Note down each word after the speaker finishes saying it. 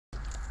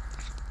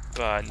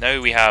But now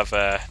we have,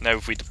 now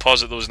if we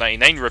deposit those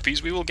 99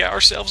 rupees, we will get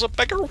ourselves a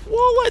bigger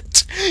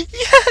wallet!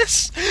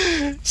 Yes!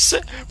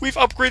 So we've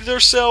upgraded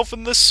ourselves,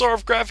 and this sort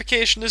of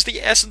gratification is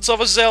the essence of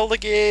a Zelda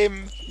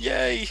game!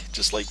 Yay!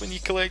 Just like when you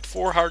collect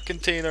 4 heart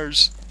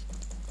containers.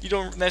 You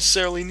don't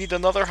necessarily need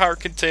another heart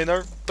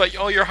container, but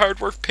all your hard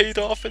work paid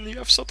off and you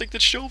have something to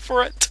show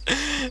for it.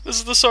 This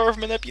is the sort of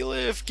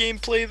manipulative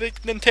gameplay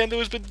that Nintendo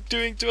has been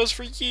doing to us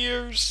for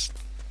years.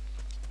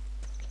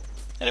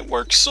 And it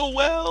works so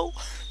well!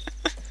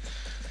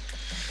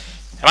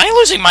 Am I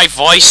losing my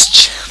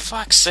voice?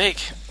 Fuck's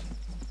sake.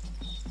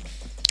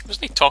 I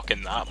wasn't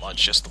talking that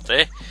much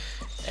yesterday.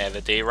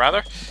 The day,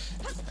 rather.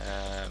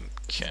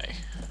 Okay.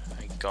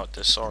 I got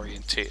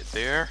disorientated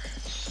there.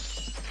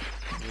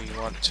 We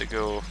want to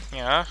go...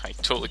 Yeah, I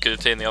totally could have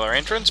taken the other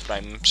entrance,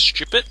 but I'm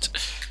stupid.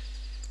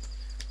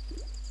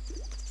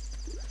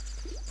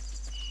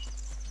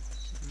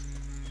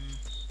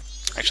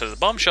 Actually, the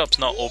bomb shop's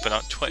not open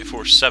at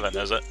 24/7,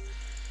 is it?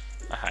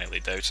 I highly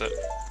doubt it.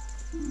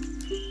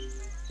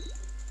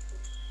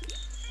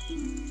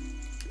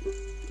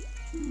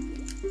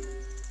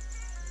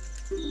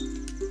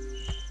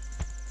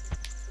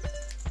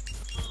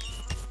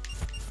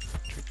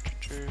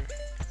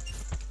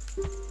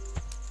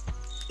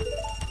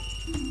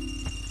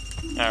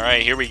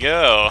 Alright, here we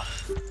go.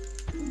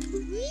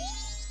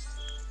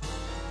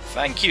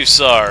 Thank you,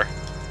 sir.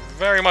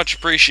 Very much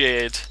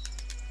appreciated.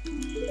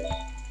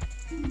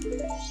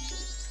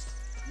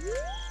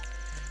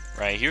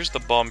 Right, here's the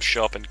bomb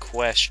shop in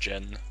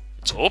question.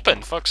 It's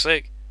open, fuck's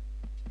sake.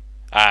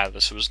 Ah,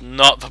 this was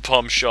not the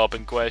bomb shop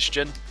in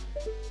question.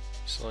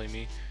 Silly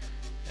me.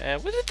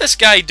 What did this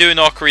guy do in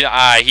Ocarina?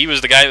 Ah, he was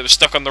the guy that was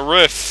stuck on the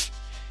roof.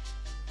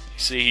 You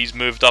see, he's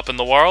moved up in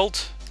the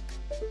world.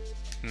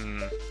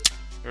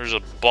 There's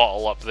a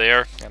bottle up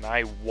there, and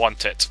I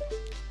want it.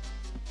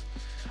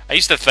 I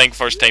used to think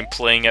first time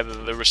playing it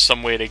that there was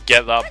some way to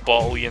get that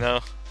bottle, you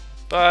know.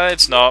 But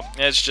it's not.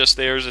 It's just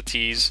there's a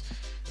tease.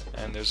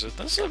 And this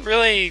is a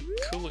really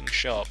cooling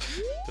shop,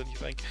 don't you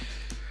think?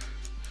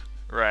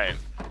 Right.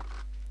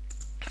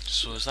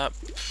 So is that...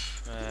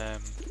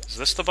 is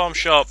this the bomb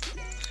shop?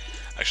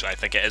 Actually, I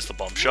think it is the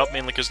bomb shop,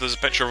 mainly because there's a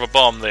picture of a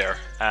bomb there.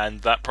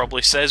 And that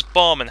probably says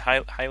bomb in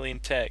highly in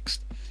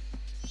text.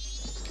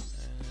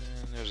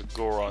 And there's a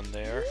Goron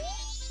there.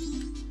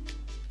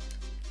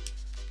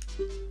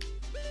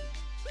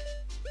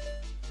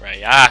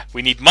 Right,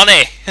 we need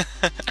money!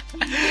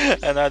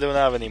 And I don't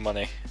have any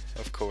money,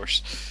 of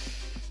course.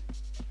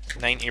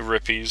 90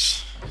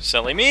 rupees.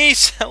 Silly me,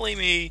 silly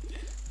me!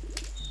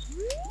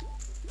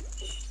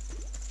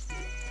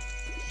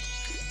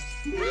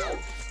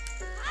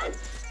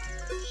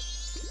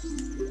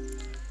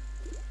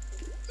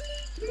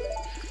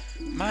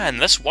 Man,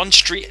 this one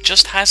street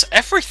just has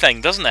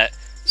everything, doesn't it?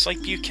 It's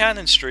like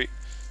Buchanan Street.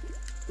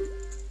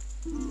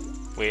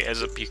 Wait,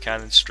 is it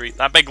Buchanan Street?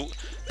 That big...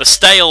 The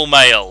Style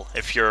Mile,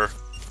 if you're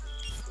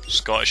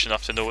Scottish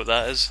enough to know what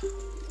that is.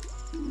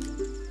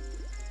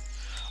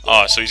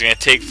 Oh, so he's going to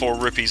take 4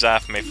 rupees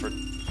off me for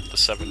the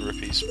 7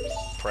 rupees,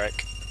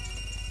 prick.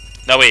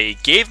 No, wait, he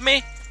gave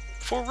me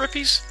 4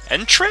 rupees?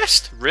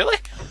 Interest? Really?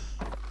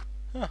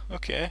 Huh,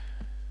 okay.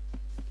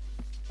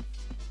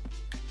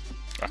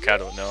 Okay, I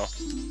don't know.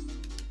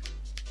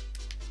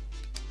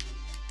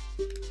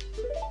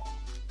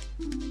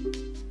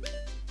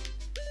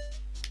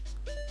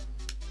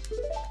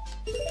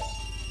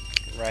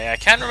 Right, I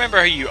can't remember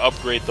how you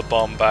upgrade the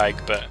bomb bag,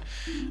 but...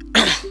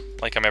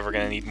 like I'm ever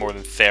going to need more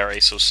than 30,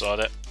 so sod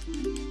it.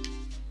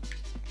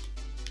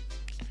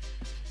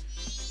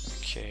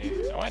 Okay,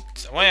 I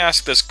want to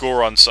ask this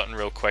Goron something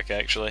real quick,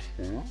 actually.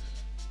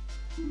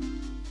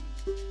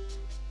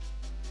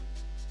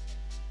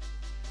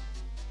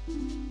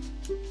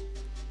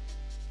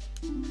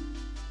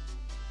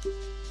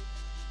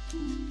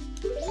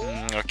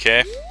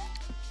 Okay.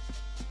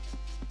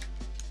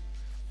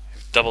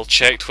 I've double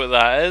checked what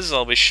that is,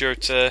 I'll be sure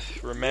to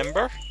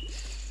remember.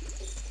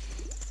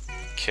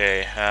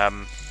 Okay,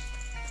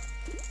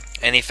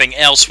 anything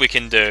else we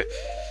can do?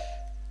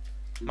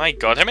 My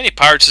god, how many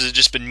parts has it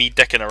just been me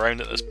dicking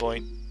around at this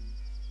point?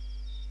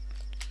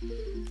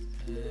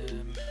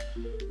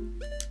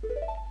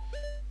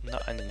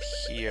 Nothing in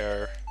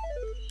here.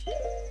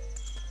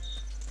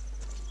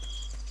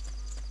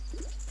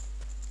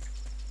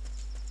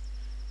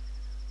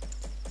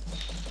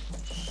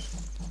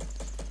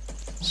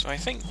 So I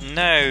think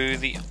now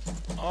the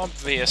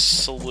obvious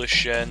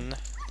solution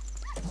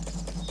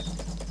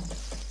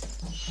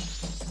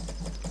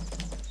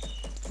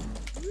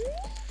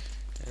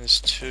is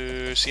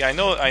to see. I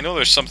know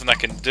there's something I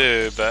can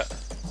do, but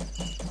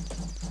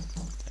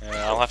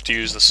I'll have to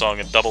use the song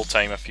in double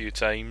time a few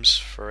times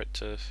for it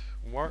to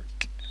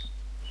work.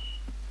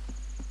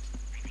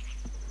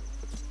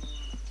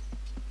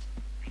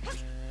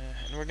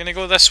 And we're gonna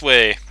go this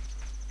way.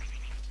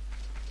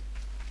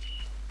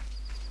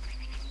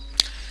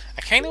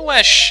 I kind of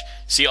wish...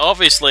 See,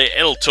 obviously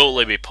it'll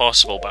totally be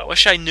possible, but I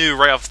wish I knew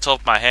right off the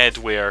top of my head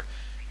where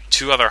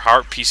 2 other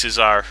heart pieces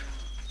are.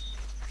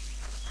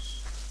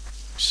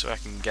 So I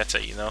can get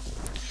it, you know.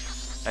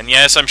 And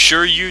yes, I'm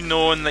sure you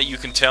know and that you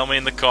can tell me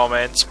in the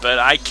comments, but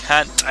I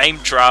can't time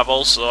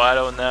travel, so I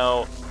don't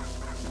know.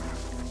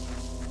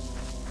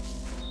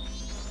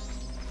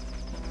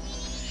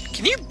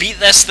 Can you beat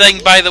this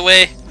thing, by the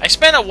way? I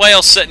spent a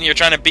while sitting here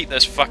trying to beat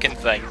this fucking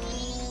thing,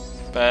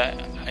 but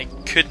I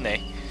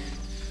couldn't.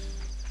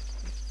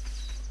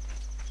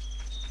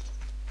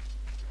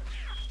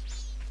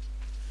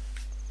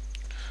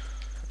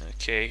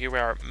 Okay, here we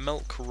are at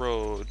Milk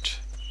Road.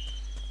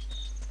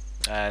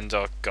 And,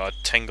 oh god,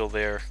 Tingle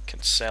there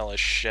can sell his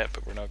shit,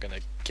 but we're not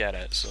gonna get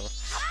it, so...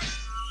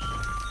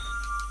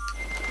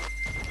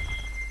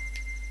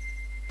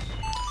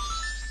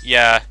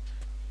 Yeah.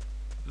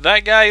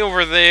 That guy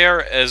over there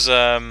is,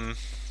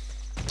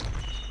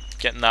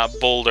 getting that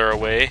boulder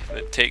away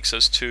that takes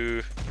us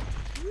to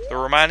the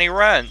Romani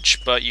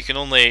Ranch, but you can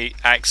only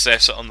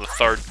access it on the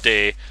 3rd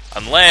day,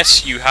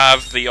 unless you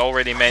have the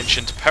already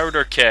mentioned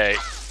powder keg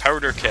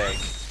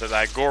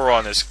that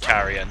Goron is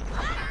carrying.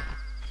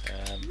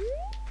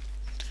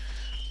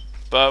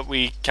 But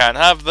we can't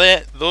have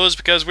those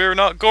because we're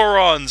not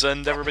Gorons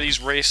and everybody's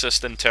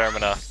racist in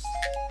Termina.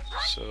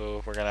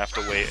 So we're gonna have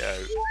to wait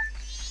out.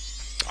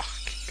 Oh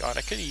god,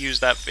 I could have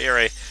used that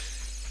fairy.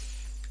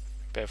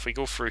 But if we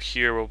go through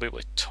here, we'll be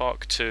able to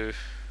talk to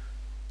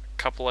a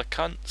couple of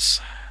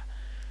cunts.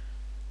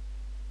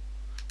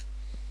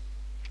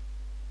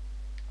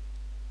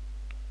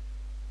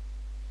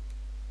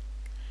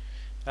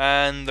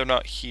 And they're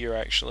not here,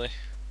 actually.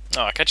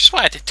 Oh, I just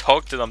wanted to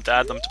talk to them to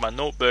add them to my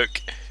notebook.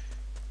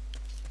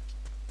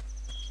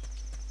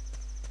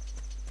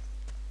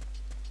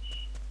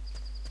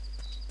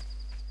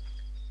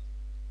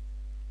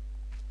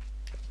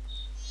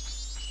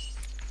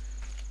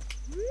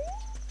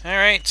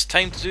 Alright, it's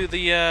time to do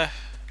the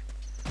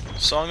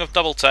Song of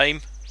Double Time.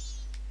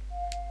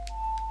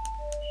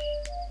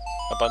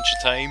 A bunch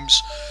of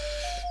times.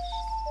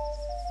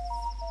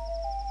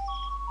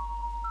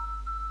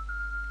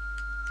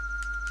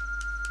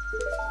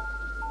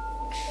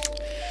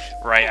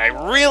 Right,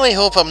 I really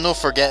hope I'm not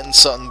forgetting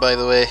something, by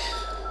the way.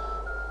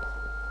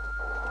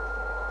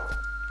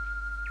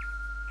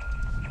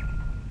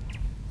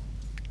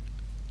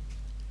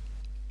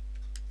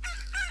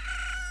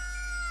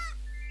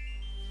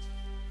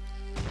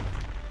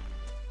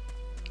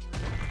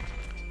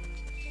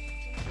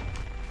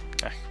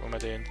 What am I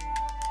doing?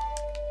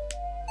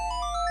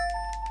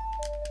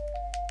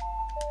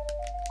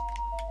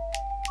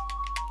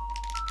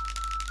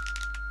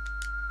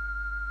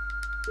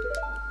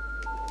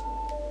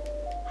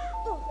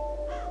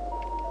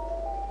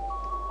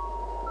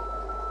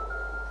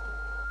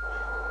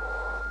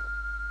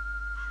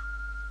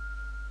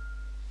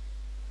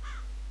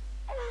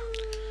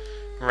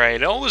 Right,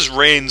 it always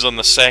rains on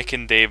the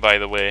 2nd day, by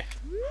the way.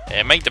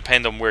 It might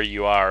depend on where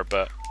you are,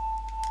 but...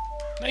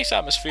 nice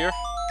atmosphere.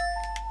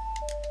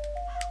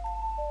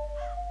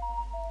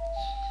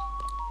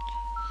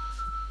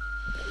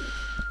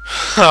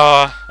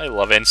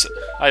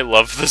 I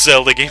love the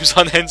Zelda games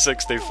on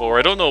N64.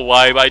 I don't know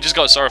why, but I just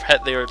got sort of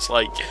hit there. It's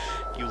like,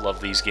 you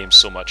love these games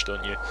so much,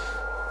 don't you?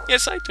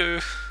 Yes, I do.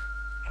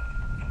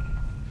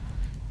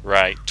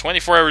 Right,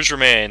 24 hours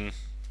remain.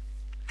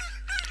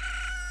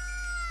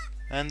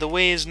 And the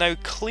way is now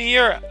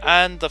clear,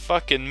 and the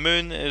fucking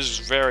moon is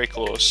very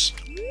close.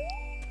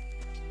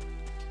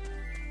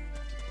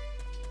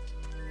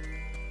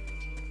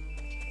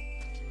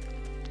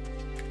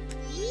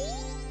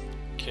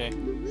 Okay.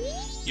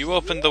 You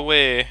opened the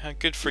way.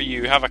 Good for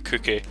you. Have a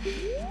cookie.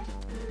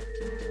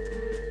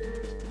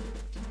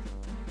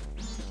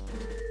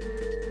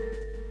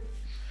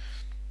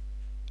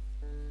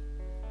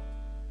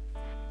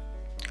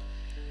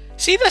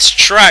 See this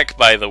track,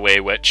 by the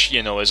way, which,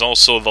 you know, is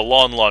also the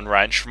Lon Lon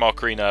Ranch from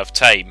Ocarina of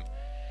Time.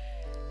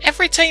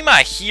 Every time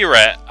I hear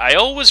it, I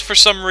always, for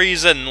some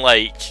reason,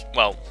 like,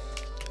 well,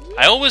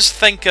 I always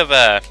think of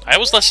I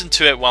always listen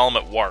to it while I'm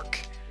at work.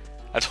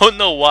 I don't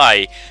know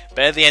why,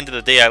 but at the end of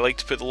the day I like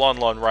to put the Lon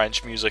Lon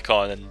Ranch music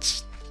on,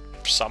 and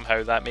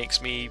somehow that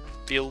makes me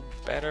feel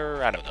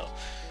better. I don't know.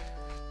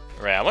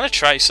 Right, I want to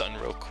try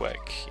something real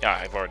quick. Yeah,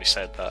 I've already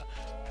said that.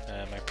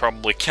 I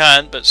probably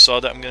can't, but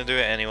sod it, I'm going to do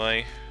it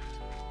anyway.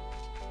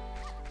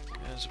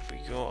 As we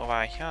go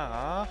over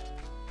here...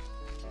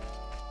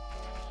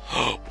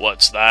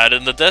 What's that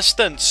in the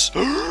distance?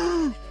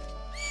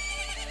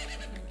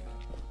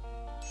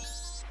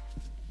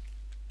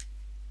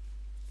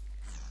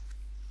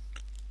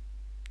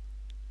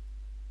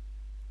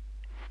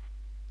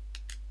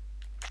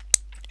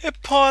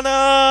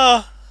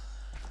 Epona!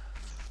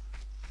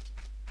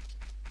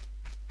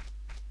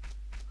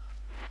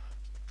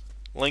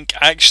 Link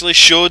actually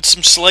showed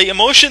some slight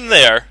emotion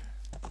there.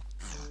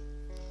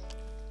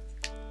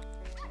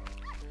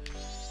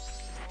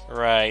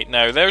 Right,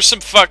 now there's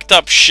some fucked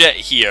up shit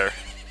here.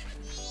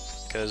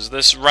 Because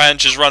this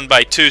ranch is run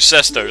by two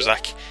sisters.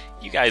 Like,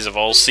 you guys have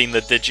all seen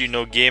the Did You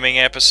Know Gaming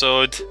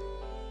episode?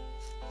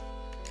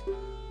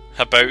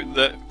 About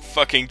the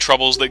fucking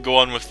troubles that go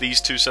on with these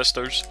two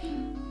sisters.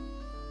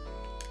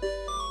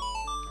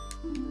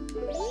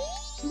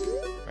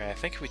 Right, I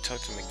think if we talk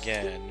to them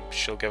again,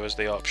 she'll give us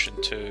the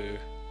option to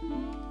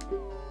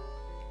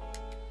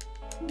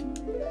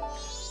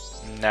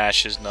Nah,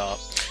 she's not.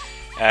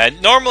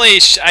 Normally,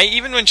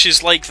 even when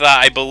she's like that,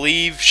 I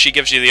believe she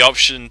gives you the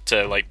option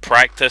to like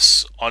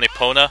practice on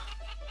Epona,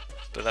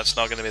 but that's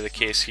not going to be the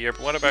case here.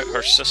 But what about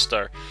her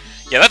sister?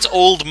 Yeah, that's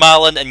old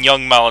Malin and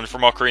young Malin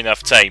from Ocarina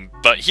of Time,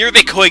 but here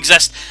they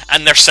coexist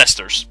and they're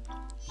sisters.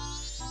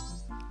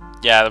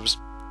 Yeah, that was...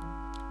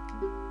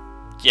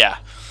 yeah.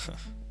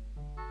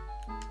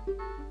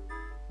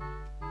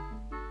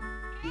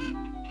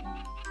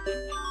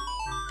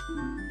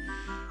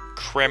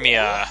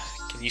 Crimea.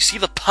 Can you see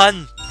the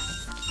pun?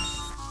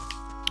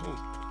 Ooh,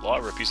 a lot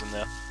of rupees in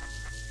there.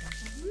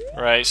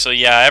 Right, so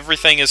yeah,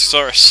 everything is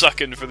sort of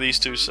sucking for these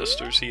two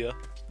sisters here.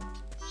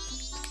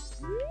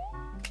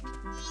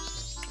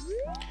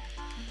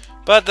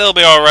 But they'll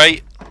be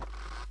alright,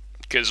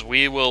 because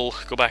we will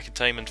go back in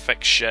time and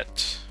fix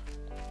shit.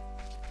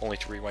 Only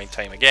to rewind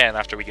time again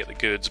after we get the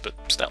goods, but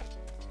still.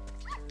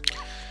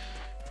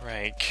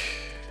 Right.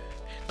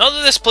 Not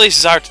that this place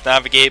is hard to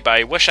navigate, but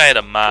I wish I had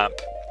a map.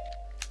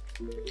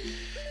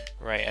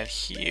 Right, and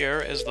here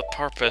is the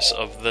purpose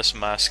of this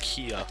mask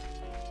here.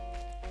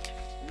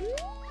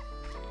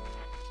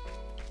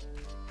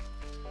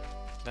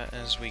 That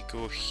is, we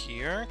go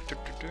here.